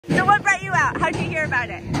you out? How'd you hear about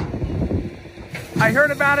it? I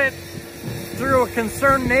heard about it through a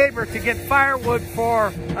concerned neighbor to get firewood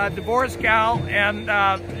for a divorced gal, and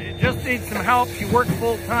just needs some help. She works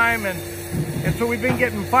full time, and so we've been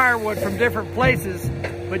getting firewood from different places.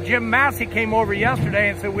 But Jim Massey came over yesterday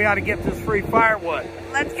and said we ought to get this free firewood.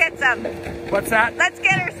 Let's get some. What's that? Let's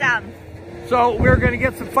get her some. So we're going to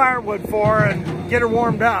get some firewood for her and get her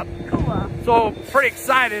warmed up. Cool. So pretty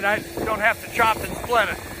excited. I don't have to chop and split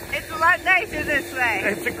it. It's a lot nicer this way.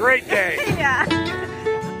 It's a great day. Yeah.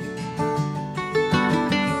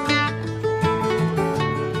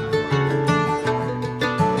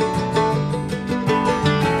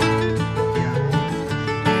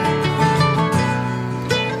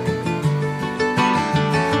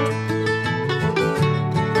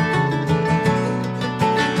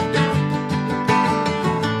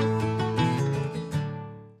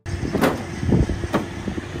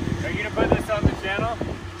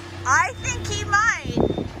 I think he might.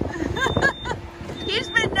 He's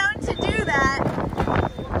been known to do that.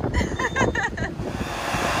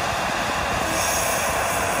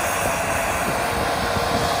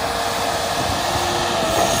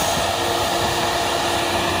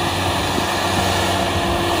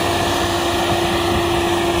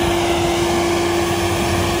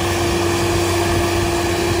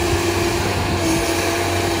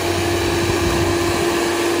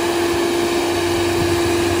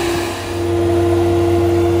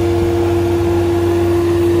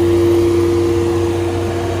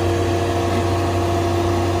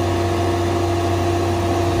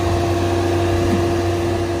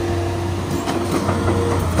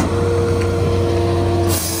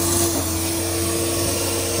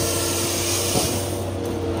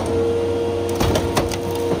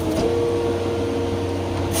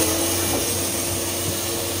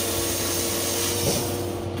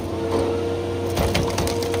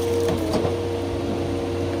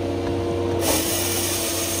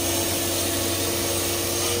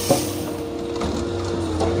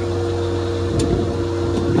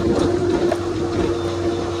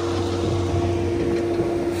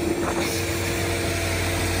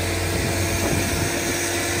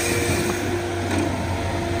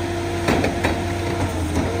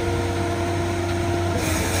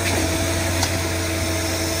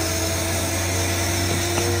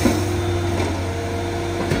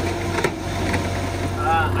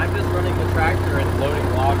 I'm just running the tractor and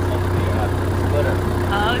loading logs onto the splitter.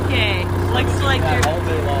 Okay. Looks like all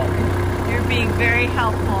day long. you're being very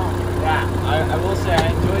helpful. Yeah, I will say I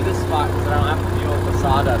enjoy this spot because I don't have to deal with the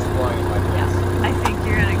sawdust blowing in my face. Yeah, I think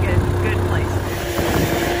you're in a good place.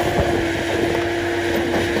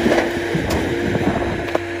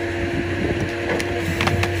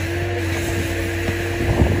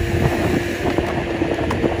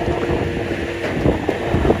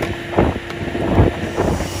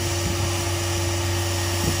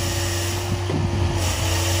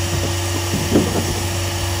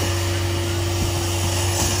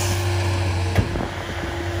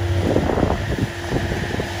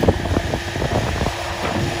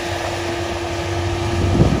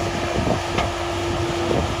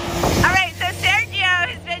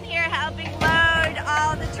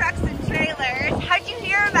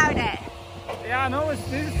 Yeah, no,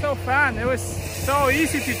 this is so fun. It was so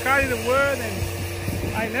easy to carry the wood,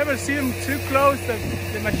 and I never see them too close to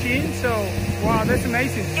the machine. So, wow, that's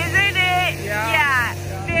amazing. Isn't it? Yeah.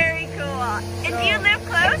 Very cool. And do you live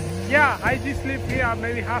close? Yeah, I just live here,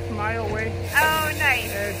 maybe half a mile away. Oh, nice.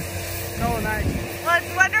 It's so nice. Well,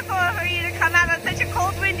 it's wonderful for you to come out on such a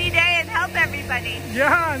cold, windy day and help everybody.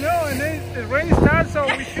 Yeah, no, and then the rain starts, so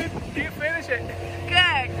we should finish it.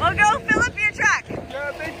 Good. Well, go fill up your truck.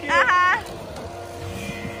 Yeah, thank you. Uh-huh.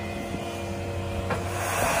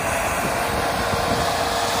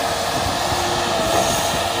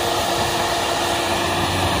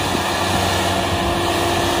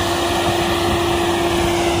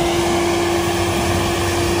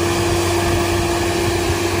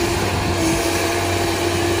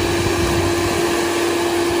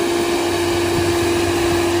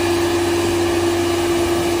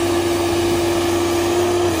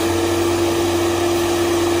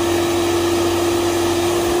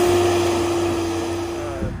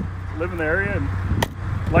 Live in the area and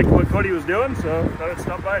liked what Cody was doing, so thought I'd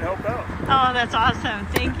stop by and help out. Oh, that's awesome.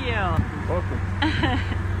 Thank you. You're welcome.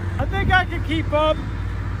 I think I could keep up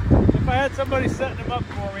if I had somebody setting them up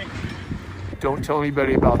for me. Don't tell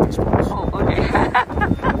anybody about this place. Oh, okay.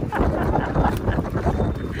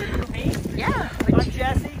 Yeah. I'm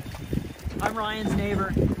Jesse. I'm Ryan's neighbor,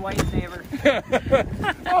 Dwight's neighbor.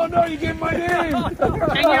 Oh no, you get my name!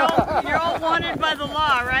 And you're all wanted by the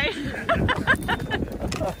law, right?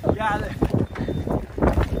 Yeah.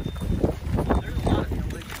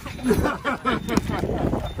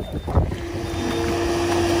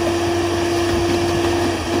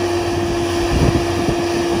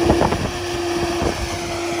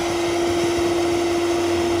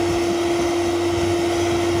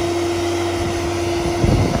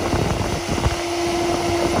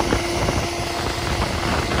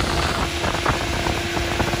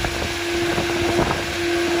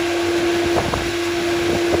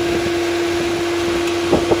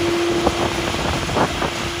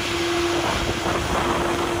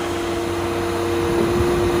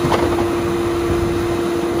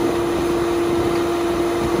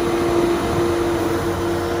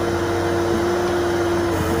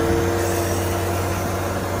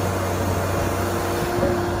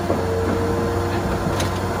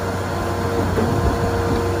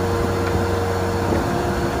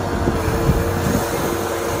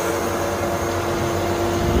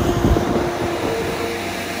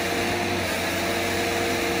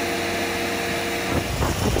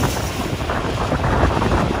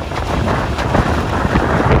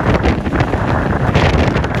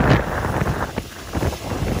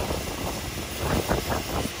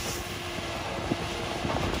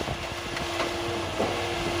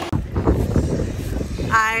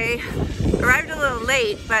 I arrived a little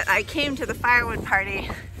late, but I came to the Firewood party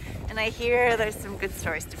and I hear there's some good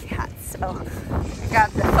stories to be had. So I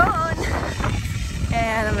grabbed the phone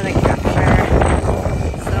and I'm gonna capture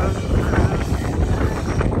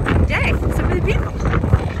some day, some of the people.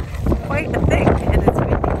 Quite a thing, and it's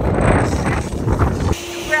windy.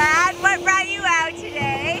 Brad, what brought you out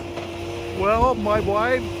today? Well, my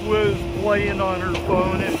wife was playing on her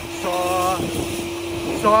phone and saw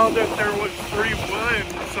that there was 3 wood,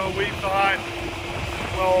 so we thought,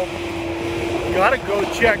 well, gotta go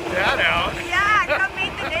check that out. Yeah, come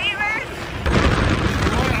meet the neighbors.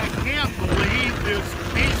 Boy, I can't believe this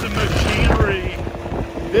piece of machinery.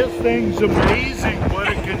 This thing's amazing what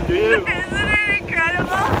it can do. Isn't it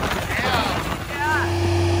incredible? Yeah. Yeah.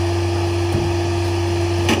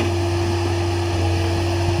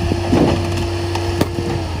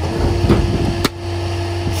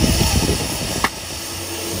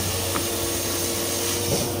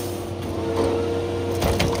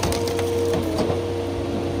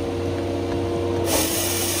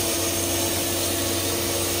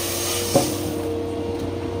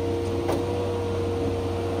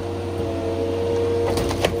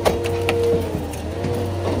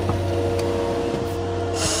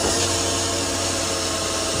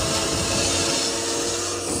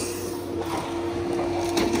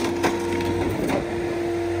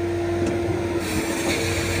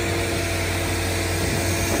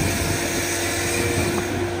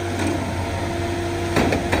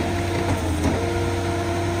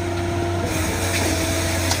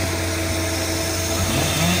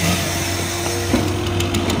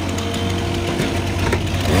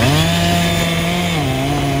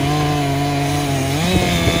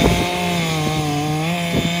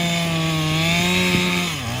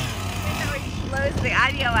 The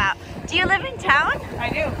audio out. Do you live in town? I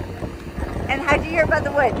do. And how'd you hear about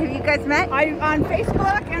the wood? Have you guys met? I on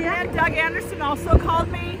Facebook, and then Doug Anderson also called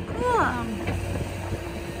me.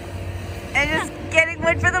 And just getting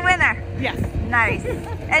wood for the winter. Yes. Nice.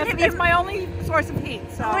 And It's my only source of heat.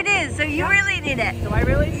 So. Oh, it is. So you really need it. Do I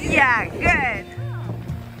really need it? Yeah, good.